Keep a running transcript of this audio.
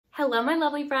Hello my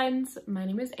lovely friends, my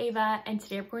name is Ava and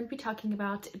today we're going to be talking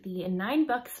about the 9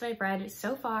 books that I've read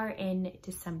so far in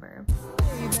December.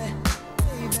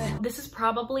 This is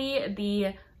probably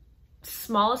the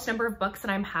smallest number of books that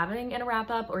I'm having in a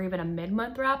wrap-up or even a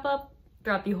mid-month wrap-up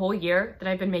throughout the whole year that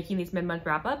I've been making these mid-month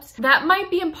wrap-ups. That might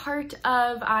be in part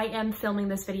of I am filming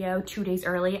this video 2 days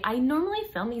early. I normally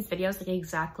film these videos like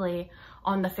exactly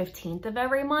on the 15th of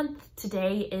every month.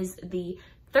 Today is the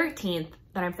 13th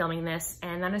that I'm filming this,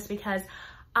 and that is because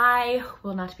I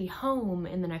will not be home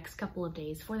in the next couple of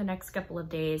days,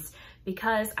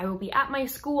 because I will be at my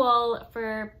school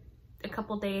for a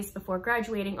couple of days before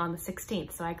graduating on the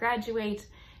 16th. So I graduate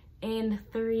in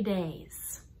 3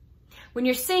 days. When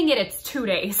you're seeing it, it's 2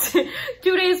 days.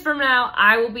 2 days from now,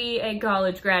 I will be a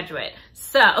college graduate.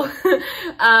 So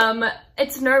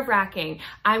it's nerve-wracking.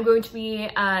 I'm going to be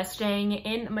staying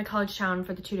in my college town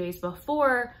for the 2 days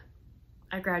before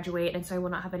I graduate, and so I will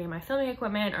not have any of my filming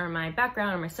equipment or my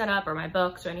background or my setup or my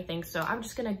books or anything. So I'm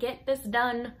just gonna get this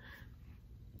done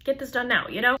now,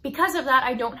 you know? Because of that,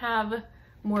 I don't have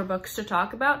more books to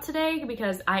talk about today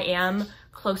because I am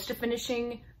close to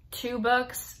finishing 2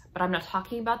 books, but I'm not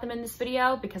talking about them in this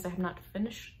video because I have not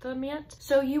finished them yet.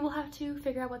 So you will have to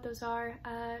figure out what those are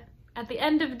at the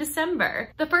end of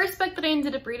December. The first book that I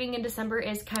ended up reading in December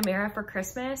is Chimera for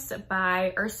Christmas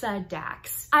by Ursa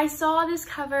Dax. I saw this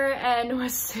cover and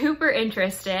was super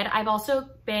interested. I've also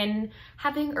been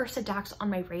having Ursa Dax on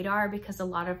my radar because a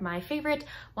lot of my favorite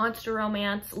monster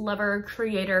romance lover,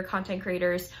 content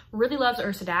creators really loves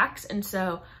Ursa Dax, and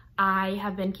so I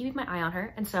have been keeping my eye on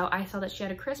her. And so I saw that she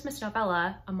had a Christmas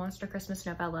novella, a monster Christmas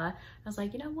novella. I was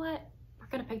like, you know what?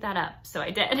 Gonna pick that up, so I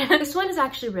did. This one is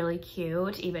actually really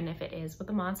cute, even if it is with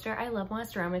a monster. I love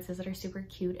monster romances that are super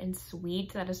cute and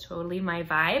sweet. That is totally my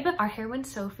vibe. Our heroine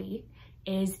Sophie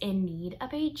is in need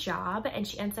of a job, and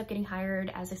she ends up getting hired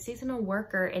as a seasonal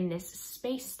worker in this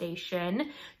space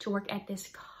station to work at this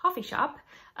coffee shop.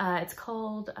 It's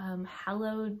called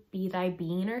Hallowed Be Thy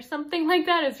Bean or something like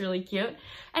that. It's really cute.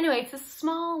 Anyway, it's a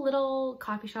small little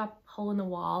coffee shop, hole in the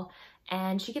wall,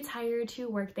 and she gets hired to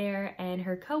work there, and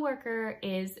her coworker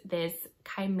is this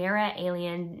chimera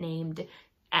alien named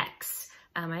X.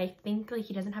 I think like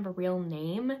he doesn't have a real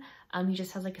name. He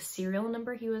just has like a serial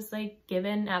number he was like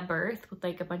given at birth with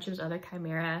like a bunch of his other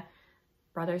chimera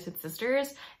brothers and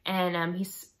sisters, and he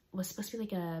was supposed to be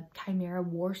like a chimera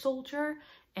war soldier,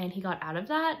 and he got out of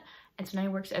that. And so now he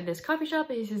works at this coffee shop.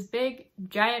 He's this big,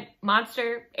 giant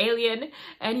monster alien,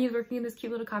 and he's working in this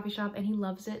cute little coffee shop, and he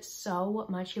loves it so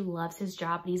much. He loves his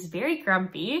job, but he's very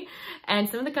grumpy. And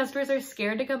some of the customers are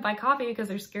scared to come buy coffee because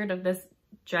they're scared of this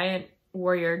giant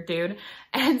warrior dude.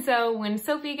 And so when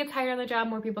Sophie gets hired on the job,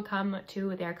 more people come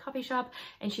to their coffee shop,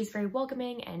 and she's very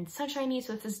welcoming and sunshiny.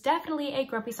 So this is definitely a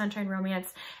grumpy sunshine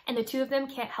romance, and the two of them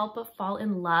can't help but fall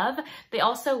in love. They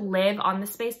also live on the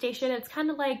space station. It's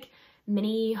kind of like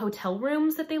mini hotel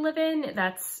rooms that they live in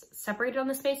that's separated on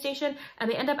the space station, and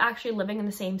they end up actually living in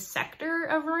the same sector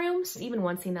of rooms. Even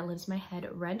one scene that lives in my head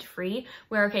rent-free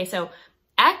where, okay, so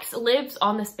X lives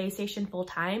on the space station full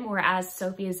time, whereas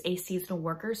Sophie is a seasonal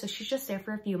worker, so she's just there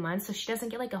for a few months, so she doesn't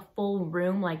get like a full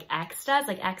room like X does.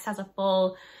 Like X has a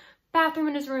full bathroom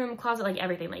in his room, closet, like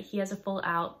everything. Like he has a full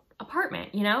out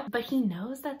apartment, you know? But he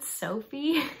knows that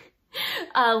Sophie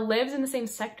lives in the same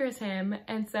sector as him,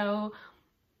 and so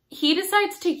he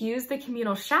decides to use the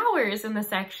communal showers in the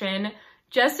section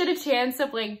just at a chance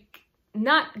of like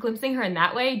not glimpsing her in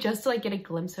that way, just to like get a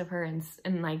glimpse of her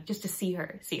and like just to see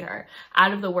her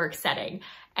out of the work setting.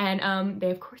 And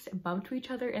they of course bump to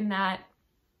each other in that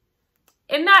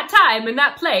time, in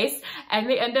that place, and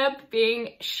they end up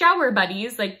being shower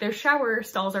buddies. Like their shower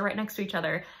stalls are right next to each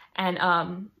other,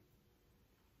 and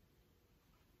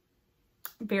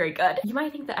very good. You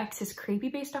might think that X is creepy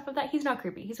based off of that. He's not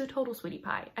creepy. He's a total sweetie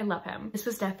pie. I love him. This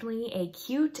was definitely a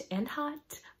cute and hot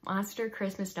monster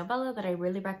Christmas novella that I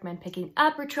really recommend picking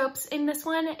up. For tropes in this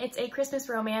one, it's a Christmas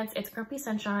romance, it's grumpy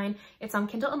sunshine, it's on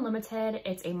Kindle Unlimited,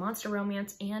 it's a monster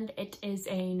romance, and it is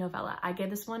a novella. I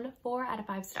give this one 4 out of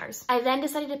 5 stars. I then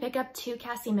decided to pick up 2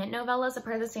 Cassie Mint novellas, a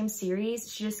part of the same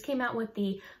series. She just came out with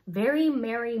the Very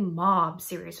Merry Mob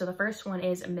series. So the first one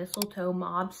is Mistletoe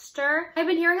Mobster. I've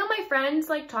been hearing all my friends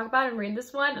like talk about and read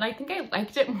this one, and I think I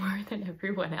liked it more than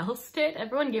everyone else did.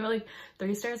 Everyone gave it like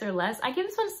 3 stars or less. I give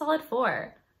this one a solid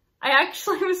 4. I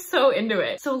actually was so into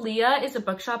it. So Leah is a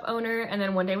bookshop owner, and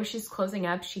then one day when she's closing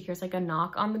up, she hears like a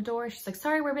knock on the door. She's like,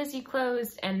 sorry, we're busy,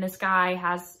 closed. And this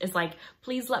guy is like,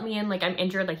 please let me in, like I'm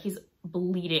injured, like he's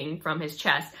bleeding from his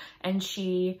chest. And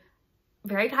she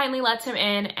very kindly lets him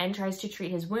in and tries to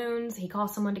treat his wounds. He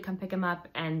calls someone to come pick him up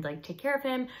and like take care of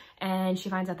him, and she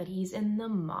finds out that he's in the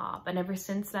mob. And ever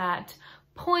since that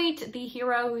point, the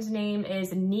hero, whose name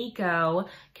is Nico,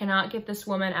 cannot get this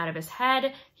woman out of his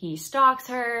head. He stalks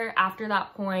her after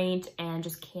that point and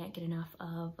just can't get enough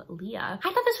of Leah.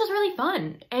 I thought this was really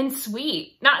fun and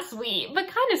sweet. Not sweet, but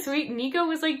kind of sweet. Nico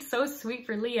was like so sweet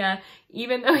for Leah,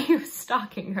 even though he was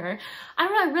stalking her. I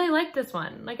don't know, I really liked this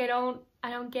one. Like, I don't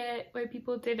get why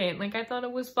people didn't. Like, I thought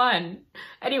it was fun.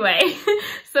 Anyway,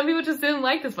 some people just didn't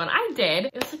like this one. I did.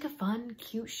 It was like a fun,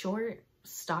 cute, short,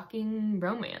 stalking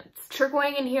romance. Trigger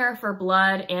warning in here for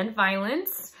blood and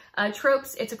violence.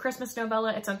 Tropes, it's a Christmas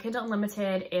novella. It's on Kindle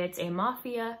Unlimited. It's a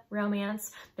mafia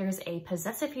romance. There's a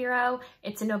possessive hero.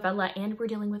 It's a novella, and we're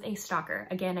dealing with a stalker.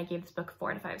 Again, I gave this book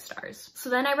 4 out of 5 stars. So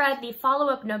then I read the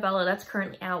follow-up novella that's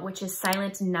currently out, which is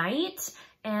Silent Night.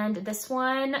 And this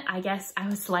one, I guess I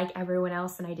was like everyone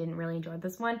else and I didn't really enjoy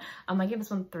this one. I gave this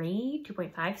one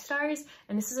 2.5 stars.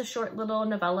 And this is a short little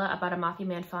novella about a mafia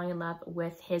man falling in love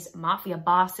with his mafia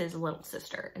boss's little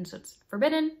sister. And so it's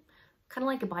forbidden, kind of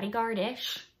like a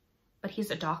bodyguard-ish, but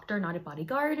he's a doctor, not a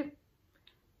bodyguard.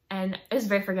 And it's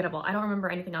very forgettable. I don't remember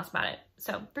anything else about it.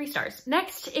 So 3 stars.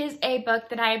 Next is a book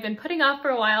that I have been putting off for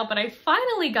a while, but I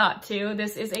finally got to.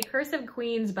 This is A Curse of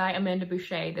Queens by Amanda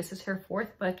Boucher. This is her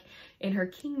 4th book in her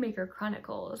Kingmaker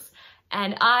Chronicles.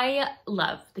 And I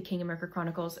love the Kingmaker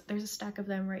Chronicles. There's a stack of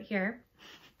them right here.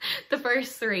 The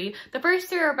first 3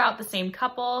 are about the same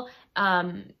couple,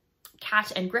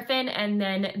 Kat and Griffin, and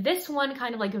then this one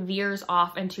kind of like veers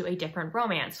off into a different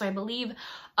romance. So I believe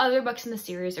other books in the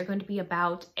series are going to be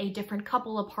about a different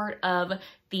couple, a part of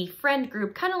the friend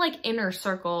group, kind of like Inner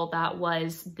Circle that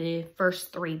was the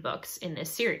first 3 books in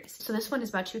this series. So this one is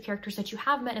about 2 characters that you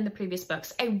have met in the previous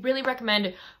books. I really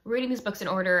recommend reading these books in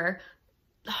order.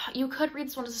 You could read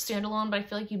this one as a standalone, but I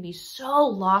feel like you'd be so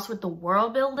lost with the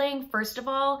world building, first of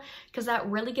all, because that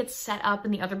really gets set up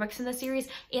in the other books in the series,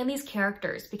 and these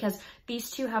characters, because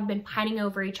these 2 have been pining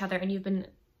over each other and you've been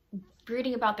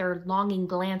reading about their longing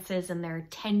glances and their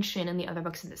tension in the other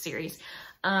books in the series.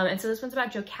 And so this one's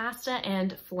about Jocasta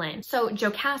and Flynn. So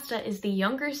Jocasta is the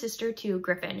younger sister to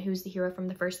Griffin, who's the hero from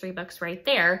the first 3 books right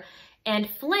there. And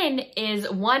Flynn is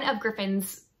one of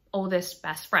Griffin's oldest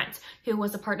best friends, who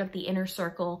was a part of the Inner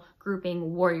Circle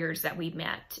grouping warriors that we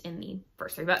met in the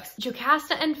first 3 books.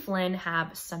 Jocasta and Flynn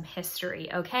have some history,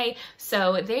 okay?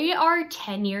 So they are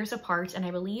 10 years apart, and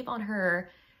I believe on her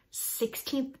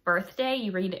 16th birthday,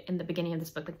 you read it in the beginning of this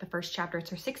book, like the first chapter,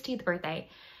 it's her 16th birthday,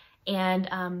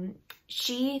 and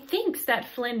she thinks that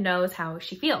Flynn knows how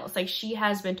she feels. Like, she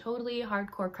has been totally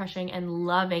hardcore crushing and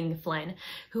loving Flynn,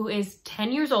 who is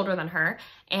 10 years older than her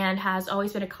and has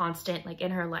always been a constant, like,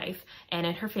 in her life and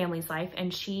in her family's life.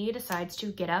 And she decides to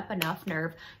get up enough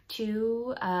nerve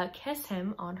to kiss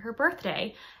him on her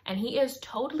birthday. And he is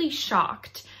totally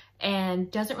shocked and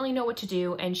doesn't really know what to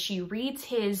do. And she reads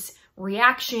his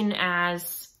reaction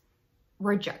as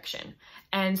rejection.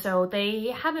 And so they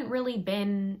haven't really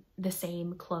been the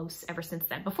same close ever since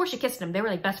then. Before she kissed him, they were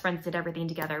like best friends, did everything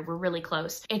together, were really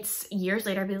close. It's years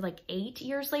later, I believe like 8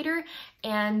 years later,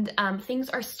 and things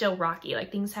are still rocky.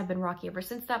 Like, things have been rocky ever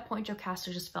since that point.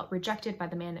 Jocasta just felt rejected by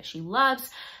the man that she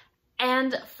loves.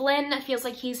 And Flynn feels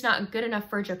like he's not good enough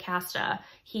for Jocasta.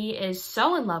 He is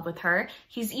so in love with her.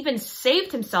 He's even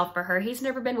saved himself for her. He's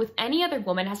never been with any other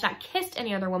woman, has not kissed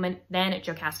any other woman than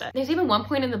Jocasta. There's even one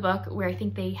point in the book where I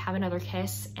think they have another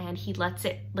kiss and he lets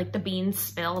it, like, the beans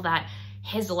spill that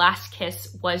his last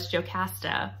kiss was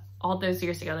Jocasta all those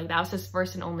years ago. Like, that was his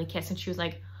first and only kiss. And she was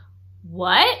like,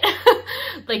 what?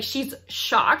 Like, she's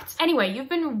shocked. Anyway, you've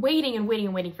been waiting and waiting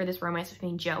and waiting for this romance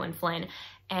between Joe and Flynn,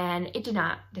 and it did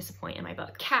not disappoint in my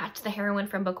book. Kat, the heroine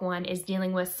from book 1, is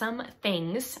dealing with some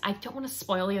things. I don't want to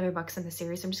spoil the other books in the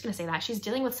series, so I'm just gonna say that. She's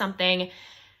dealing with something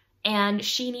and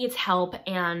she needs help,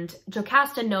 and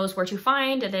Jocasta knows where to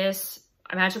find this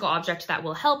magical object that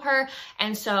will help her.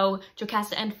 And so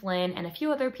Jocasta and Flynn and a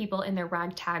few other people in their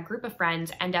ragtag group of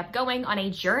friends end up going on a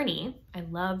journey. I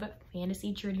love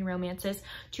fantasy journey romances,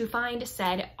 to find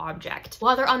said object.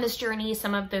 While they're on this journey,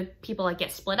 some of the people like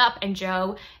get split up, and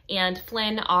Joe and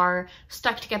Flynn are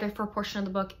stuck together for a portion of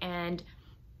the book, and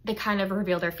they kind of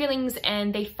reveal their feelings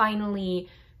and they finally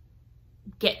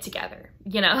get together,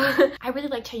 you know? I really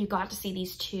liked how you got to see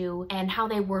these 2 and how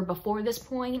they were before this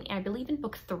point. And I believe in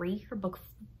book 3 or book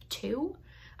 2,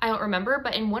 I don't remember,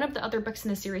 but in one of the other books in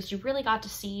the series, you really got to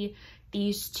see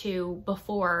these 2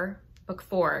 before book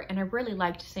 4, and I really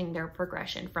liked seeing their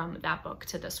progression from that book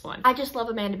to this one. I just love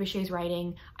Amanda Boucher's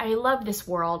writing. I love this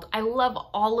world. I love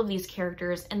all of these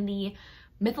characters, and the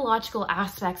mythological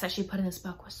aspects that she put in this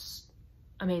book was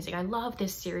amazing. I love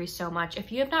this series so much.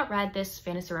 If you have not read this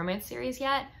fantasy romance series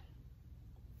yet,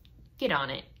 get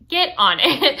on it. Get on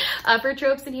it. For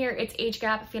tropes in here, it's age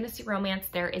gap, fantasy romance.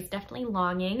 There is definitely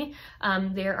longing.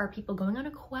 There are people going on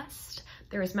a quest.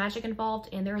 There is magic involved,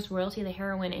 and there is royalty. The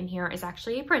heroine in here is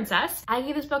actually a princess. I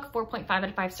gave this book 4.5 out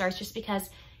of 5 stars just because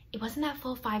it wasn't that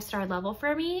full 5-star level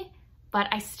for me, but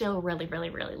I still really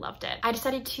loved it. I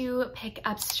decided to pick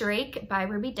up Strake by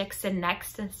Ruby Dixon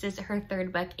next. This is her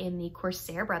 3rd book in the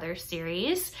Corsair Brothers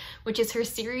series, which is her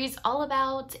series all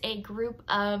about a group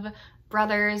of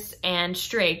brothers and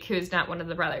Strake, who's not one of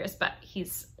the brothers, but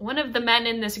he's one of the men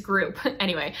in this group.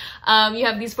 Anyway, you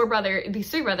have these 3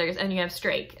 brothers, and you have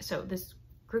Strake. So this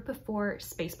group of 4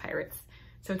 space pirates.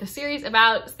 So the series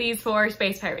about these 4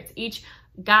 space pirates. Each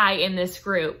guy in this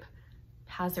group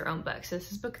has their own book. So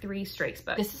this is book 3, Strake's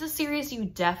book. This is a series you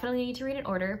definitely need to read in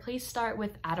order. Please start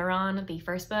with Aderon, the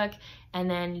 1st book, and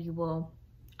then you will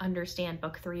understand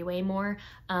book 3 way more.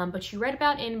 But you read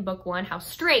about in book 1 how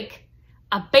Strake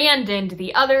abandoned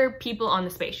the other people on the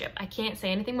spaceship. I can't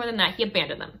say anything more than that. He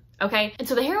abandoned them, okay? And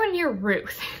so the heroine here,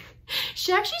 Ruth,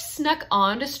 she actually snuck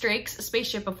onto Strake's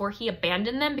spaceship before he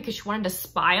abandoned them because she wanted to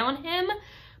spy on him.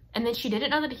 And then she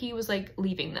didn't know that he was like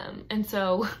leaving them. And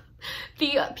so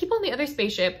the people on the other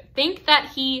spaceship think that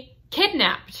he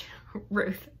kidnapped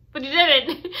Ruth, but he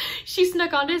didn't. She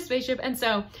snuck onto his spaceship. And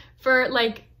so for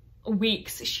like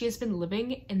weeks, she has been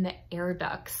living in the air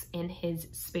ducts in his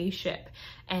spaceship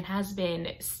and has been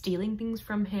stealing things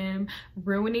from him,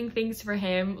 ruining things for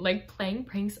him, like playing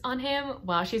pranks on him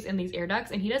while she's in these air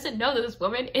ducts. And he doesn't know that this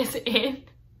woman is in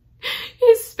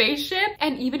his spaceship,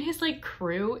 and even his like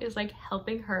crew is like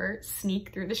helping her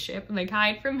sneak through the ship and like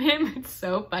hide from him. It's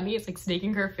so funny. It's like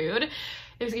sneaking her food.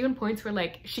 There's even points where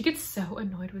like she gets so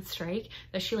annoyed with Strake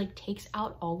that she like takes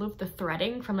out all of the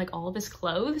threading from like all of his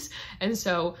clothes, and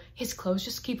so his clothes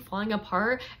just keep falling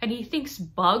apart, and he thinks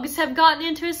bugs have gotten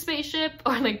into his spaceship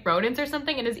or like rodents or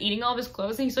something and is eating all of his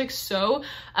clothes, and he's like so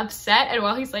upset. And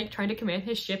while he's like trying to command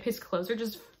his ship, his clothes are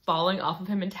just falling off of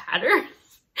him in tatters.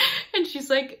 And she's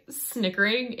like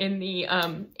snickering in the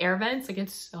air vents. Like,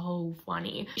 it's so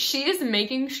funny. She is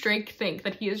making Strake think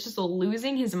that he is just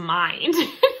losing his mind.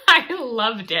 I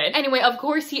loved it. Anyway, of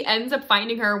course, he ends up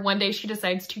finding her. One day she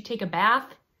decides to take a bath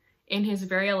in his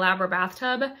very elaborate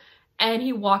bathtub, and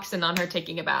he walks in on her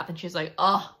taking a bath, and she's like,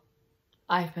 oh,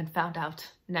 I've been found out.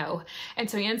 No. And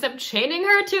so he ends up chaining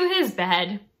her to his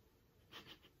bed.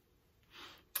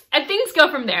 And things go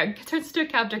from there. It turns into a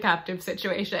captor-captive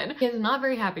situation. He is not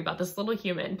very happy about this little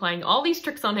human playing all these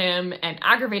tricks on him and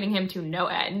aggravating him to no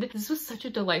end. This was such a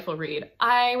delightful read.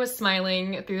 I was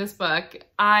smiling through this book.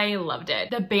 I loved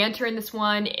it. The banter in this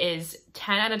one is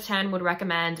 10 out of 10, would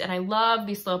recommend. And I love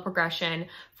the slow progression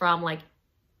from like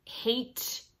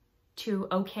hate to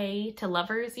okay to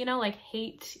lovers, you know, like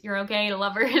hate, you're okay to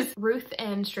lovers. Ruth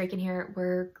and Strake in here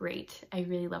were great. I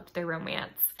really loved their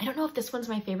romance. I don't know if this one's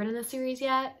my favorite in the series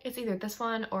yet. It's either this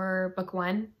one or book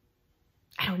 1.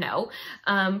 I don't know.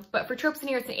 But for tropes in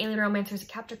here, it's an alien romance, there's a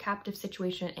captor-captive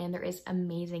situation, and there is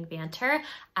amazing banter.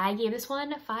 I gave this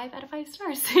one 5 out of 5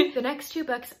 stars. The next 2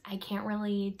 books I can't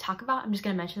really talk about. I'm just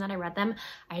gonna mention that I read them.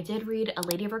 I did read A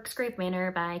Lady of Rooksgrave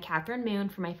Manor by Catherine Moon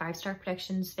for my 5-star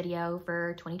predictions video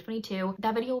for 2022.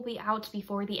 That video will be out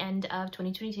before the end of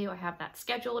 2022. I have that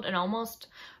scheduled and almost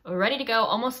ready to go,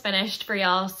 almost finished for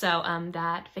y'all. So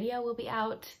that video will be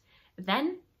out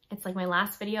then. It's like my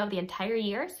last video of the entire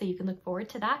year, so you can look forward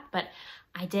to that. But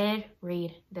I did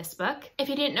read this book. If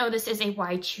you didn't know, this is a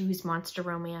Why Choose monster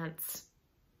romance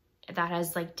that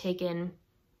has like taken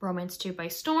romance 2 by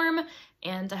storm.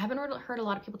 And I haven't heard a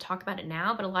lot of people talk about it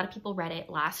now, but a lot of people read it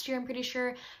last year, I'm pretty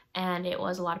sure. And it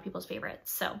was a lot of people's favorites.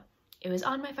 So it was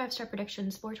on my 5-star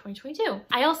predictions for 2022.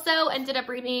 I also ended up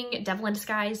reading Devil in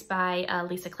Disguise by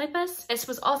Lisa Kleypas. This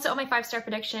was also on my 5-star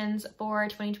predictions for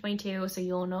 2022, so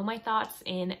you'll know my thoughts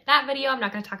in that video. I'm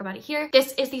not going to talk about it here.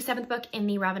 This is the 7th book in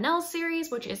the Ravenel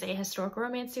series, which is a historical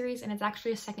romance series, and it's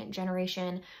actually a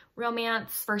 2nd-generation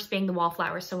romance. First being the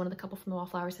Wallflowers, so one of the couple from the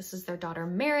Wallflowers, this is their daughter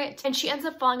Merritt, and she ends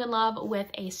up falling in love with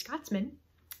a Scotsman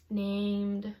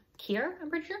named Keir,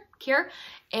 I'm pretty sure, Keir,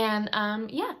 and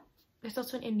yeah. There's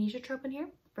also an amnesia trope in here.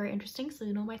 Very interesting, so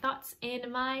you know my thoughts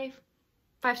in my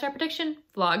 5-star prediction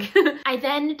vlog. I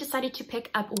then decided to pick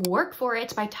up Work For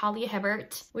It by Talia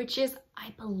Hibbert, which is,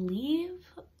 I believe,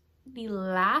 the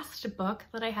last book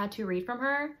that I had to read from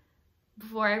her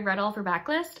before I read all of her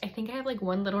backlist. I think I have like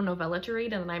one little novella to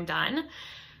read and then I'm done.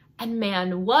 And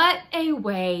man, what a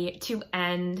way to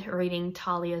end reading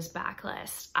Talia's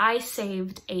backlist. I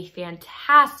saved a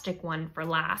fantastic one for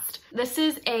last. This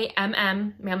is a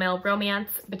male romance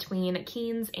between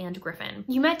Keynes and Griffin.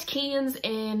 You met Keynes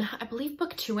in, I believe,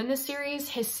 book 2 in this series.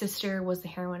 His sister was the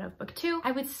heroine of book 2.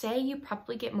 I would say you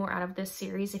probably get more out of this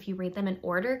series if you read them in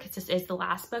order, because this is the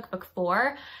last book, book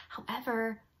 4.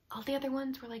 However, all the other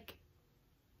ones were like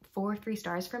 3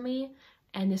 stars for me,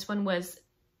 and this one was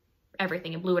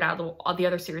everything. It blew it out of all the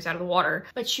other series out of the water.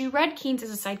 But you read Keynes as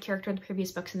a side character in the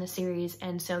previous books in the series,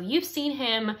 and so you've seen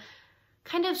him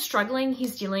kind of struggling.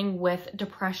 He's dealing with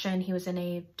depression. He was in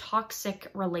a toxic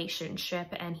relationship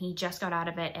and he just got out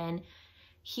of it, and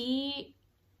he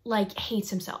like hates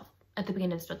himself at the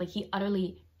beginning of this book. Like, he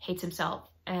utterly hates himself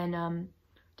and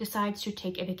decides to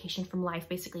take a vacation from life.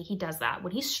 Basically, he does that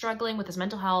when he's struggling with his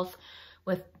mental health,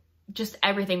 with just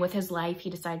everything with his life. He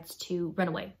decides to run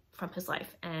away from his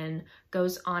life and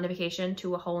goes on a vacation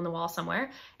to a hole in the wall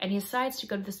somewhere, and he decides to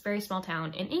go to this very small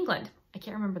town in England. I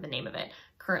can't remember the name of it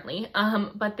currently,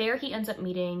 but there he ends up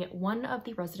meeting one of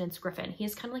the residents, Griffin. He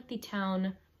is kind of like the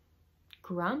town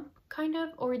grump, kind of,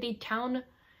 or the town,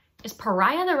 is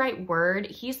pariah the right word?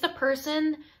 He's the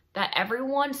person that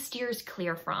everyone steers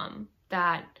clear from,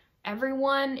 that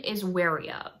everyone is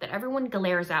wary of, that everyone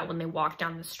glares at when they walk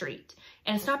down the street.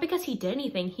 And it's not because he did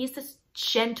anything. He's this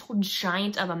gentle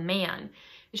giant of a man.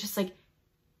 It's just like,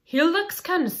 he looks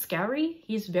kind of scary.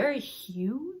 He's very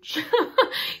huge.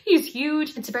 He's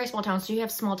huge. It's a very small town, so you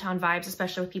have small town vibes,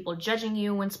 especially with people judging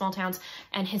you in small towns.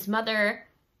 And his mother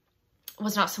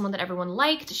was not someone that everyone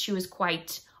liked. She was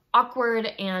quite awkward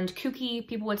and kooky,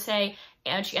 people would say,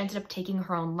 and she ended up taking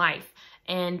her own life.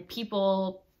 And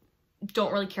people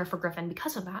don't really care for Griffin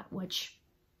because of that, which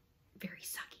very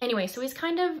sucky. Anyway, so he's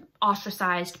kind of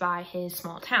ostracized by his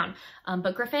small town,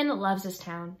 but Griffin loves his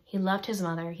town. He loved his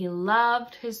mother. He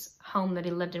loved his home that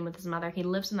he lived in with his mother. He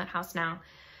lives in that house now.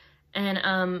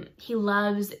 And he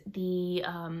loves the,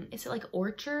 is it like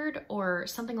orchard or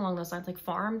something along those lines, like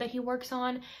farm that he works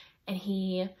on. And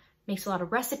he makes a lot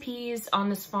of recipes on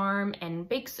this farm and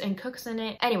bakes and cooks in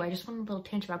it. Anyway, I just wanted a little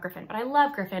tangent about Griffin, but I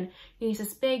love Griffin. He's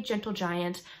this big, gentle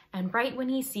giant, and right when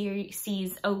he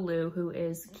sees Olu, who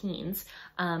is Keynes,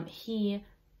 he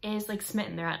is like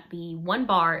smitten. They're at the one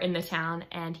bar in the town,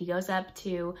 and he goes up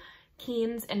to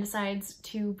Keynes and decides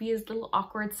to be his little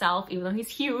awkward self, even though he's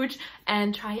huge,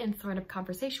 and try and start up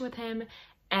conversation with him.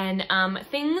 And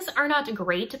things are not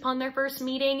great upon their first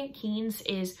meeting. Keynes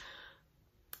is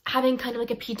having kind of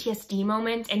like a PTSD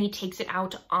moment, and he takes it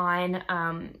out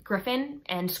on Griffin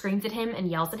and screams at him and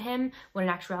yells at him, when in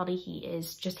actuality he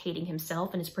is just hating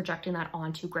himself and is projecting that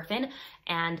onto Griffin.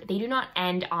 And they do not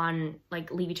end on,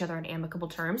 like, leave each other on amicable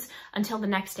terms until the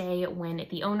next day, when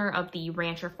the owner of the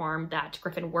rancher farm that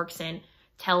Griffin works in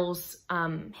tells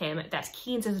him that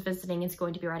Keynes is visiting and is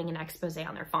going to be writing an expose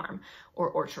on their farm or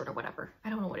orchard or whatever.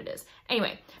 I don't know what it is.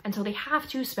 Anyway, and so they have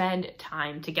to spend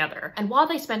time together. And while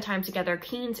they spend time together,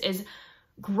 Keynes is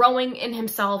growing in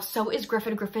himself. So is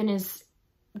Griffin. Griffin is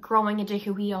growing into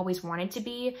who he always wanted to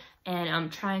be,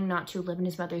 and trying not to live in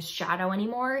his mother's shadow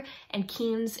anymore. And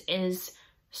Keynes is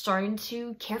starting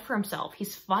to care for himself.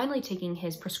 He's finally taking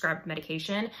his prescribed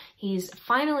medication. He's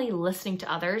finally listening to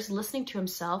others, listening to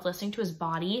himself, listening to his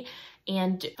body,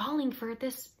 and falling for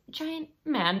this giant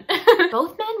man.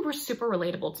 Both men were super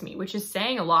relatable to me, which is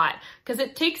saying a lot, because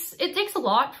it takes a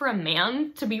lot for a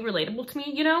man to be relatable to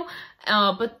me, you know?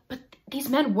 But these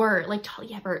men were, like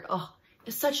Talia Hibbert, oh,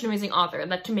 is such an amazing author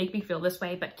that to make me feel this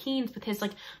way. But Keynes, with his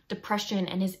like depression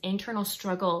and his internal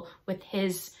struggle with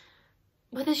his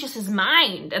just his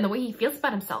mind and the way he feels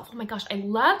about himself. Oh my gosh, I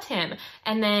loved him.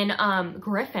 And then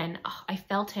Griffin, oh, I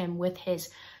felt him with his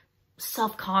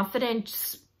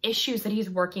self-confidence issues that he's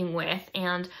working with,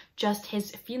 and just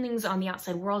his feelings on the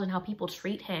outside world and how people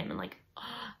treat him. And like, oh,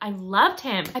 I loved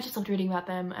him. I just loved reading about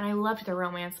them, and I loved their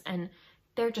romance, and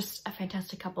they're just a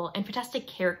fantastic couple and fantastic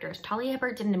characters. Talia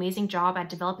Hibbert did an amazing job at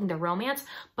developing their romance,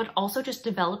 but also just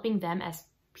developing them as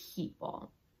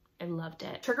people. I loved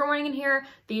it. Trigger warning in here.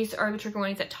 These are the trigger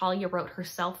warnings that Talia wrote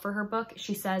herself for her book.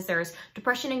 She says there's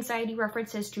depression, anxiety,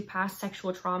 references to past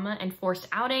sexual trauma and forced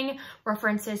outing,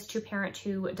 references to parent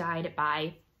who died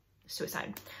by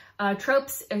suicide.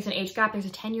 Tropes, there's an age gap. There's a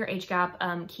 10-year age gap.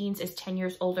 Keynes is 10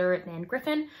 years older than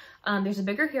Griffin. There's a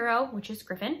bigger hero, which is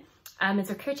Griffin. It's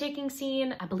a caretaking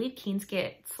scene. I believe Keynes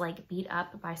gets like beat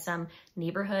up by some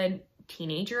neighborhood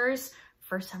teenagers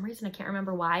for some reason. I can't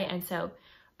remember why. And so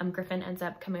Griffin ends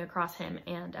up coming across him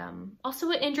and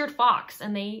also an injured fox,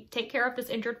 and they take care of this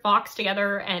injured fox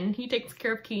together, and he takes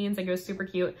care of Keynes and goes super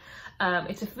cute.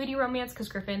 It's a foodie romance because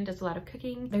Griffin does a lot of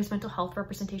cooking. There's mental health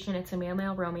representation. It's a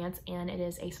male-male romance, and it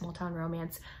is a small town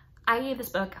romance. I gave this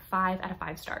book 5 out of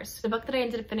 5 stars. The book that I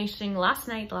ended up finishing last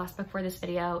night, the last book for this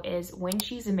video, is When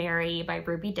She's Merry by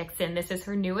Ruby Dixon. This is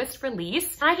her newest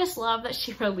release. I just love that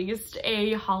she released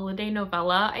a holiday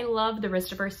novella. I love the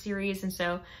Ristiverse series, and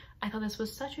so I thought this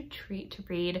was such a treat to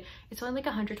read. It's only like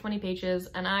 120 pages,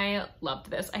 and I loved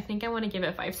this. I think I want to give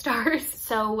it 5 stars.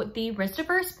 So the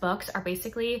Ristiverse books are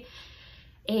basically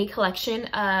a collection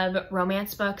of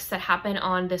romance books that happen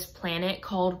on this planet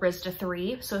called Rizda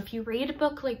 3. So if you read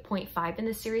book like 0.5 in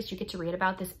this series, you get to read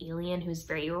about this alien who's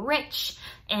very rich,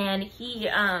 and he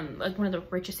like one of the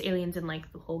richest aliens in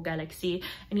like the whole galaxy,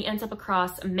 and he ends up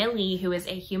across Millie, who is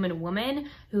a human woman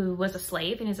who was a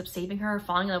slave, and ends up saving her,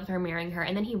 falling in love with her, marrying her,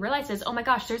 and then he realizes, oh my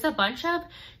gosh, there's a bunch of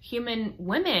human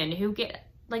women who get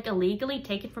like illegally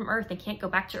taken from Earth and can't go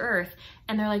back to Earth,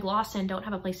 and they're like lost and don't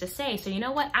have a place to stay. So you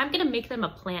know what? I'm gonna make them a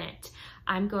planet.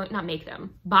 I'm going, not make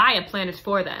them, buy a planet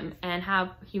for them and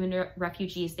have human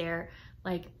refugees there,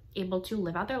 like able to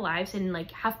live out their lives and like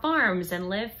have farms and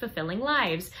live fulfilling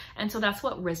lives. And so that's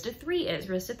what Rizda 3 is.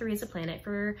 Rizda 3 is a planet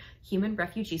for human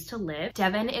refugees to live.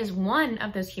 Devon is one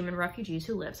of those human refugees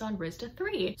who lives on Rizda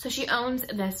 3. So she owns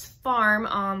this farm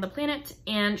on the planet,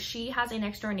 and she has a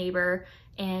next door neighbor,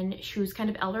 and who's kind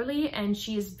of elderly, and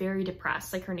she is very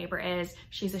depressed, like her neighbor is.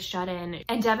 She's a shut-in,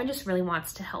 and Devon just really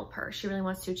wants to help her. She really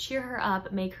wants to cheer her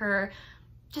up, make her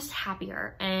just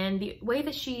happier. And the way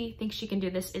that she thinks she can do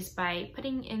this is by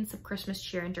putting in some Christmas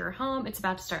cheer into her home. It's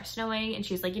about to start snowing, and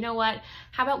she's like, you know what?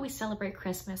 How about we celebrate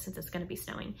Christmas since it's gonna be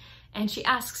snowing? And she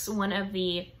asks one of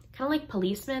the kind of like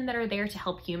policemen that are there to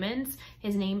help humans.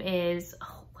 His name is,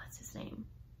 oh, what's his name?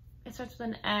 It starts with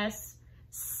an S.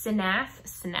 Sinath,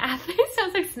 it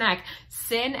sounds like snack.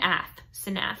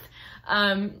 Sinath,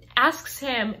 asks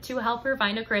him to help her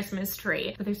find a Christmas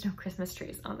tree. But there's no Christmas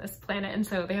trees on this planet, and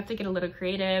so they have to get a little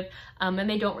creative. And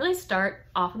they don't really start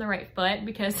off on the right foot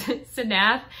because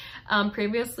Sinath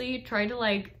previously tried to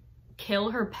like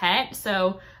kill her pet.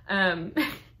 So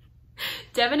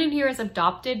Devon in here has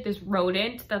adopted this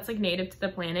rodent that's like native to the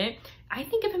planet. I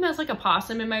think of him as like a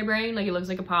possum in my brain, like he looks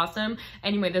like a possum.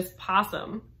 Anyway, this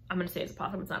possum, I'm gonna say it's a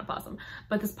possum, it's not a possum,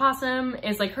 but this possum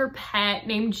is like her pet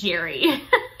named Jerry.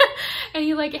 And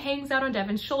he like hangs out on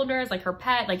Devon's shoulders like her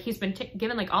pet, like he's been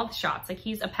given like all the shots, like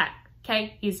he's a pet,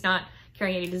 okay? He's not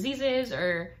carrying any diseases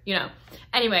or, you know.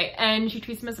 Anyway, and she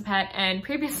treats him as a pet, and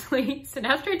previously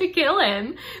Sinath tried to kill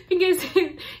him because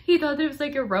he thought there was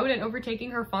like a rodent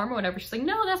overtaking her farm or whatever. She's like,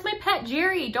 no, that's my pet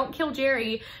Jerry, don't kill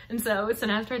Jerry. And so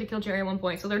Sinath tried to kill Jerry at one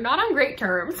point, so they're not on great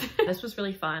terms. This was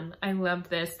really fun. I loved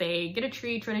this. They get a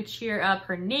tree trying to cheer up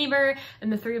her neighbor,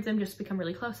 and the 3 of them just become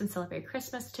really close and celebrate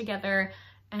Christmas together.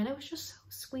 And it was just so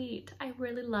sweet. I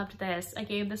really loved this. I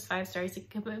gave this 5 stars. It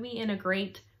put me in a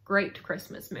great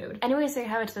Christmas mood. Anyways, there you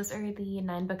have it. Those are the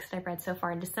 9 books that I've read so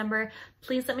far in December.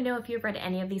 Please let me know if you've read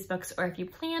any of these books or if you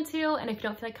plan to. And if you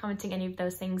don't feel like commenting any of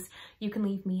those things, you can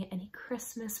leave me any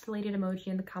Christmas related emoji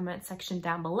in the comment section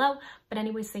down below. But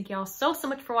anyways, thank you all so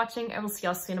much for watching. I will see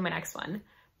y'all soon in my next one.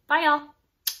 Bye y'all.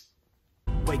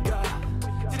 Wake up,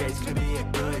 today's gonna be a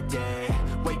good day.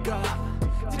 Wake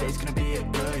up, today's gonna be a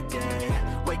good day.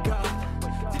 Wake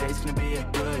up, today's gonna be a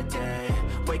good day.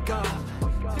 Wake up,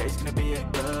 today's gonna be a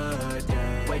good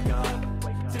day. Wake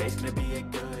up, today's gonna be a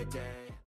good day.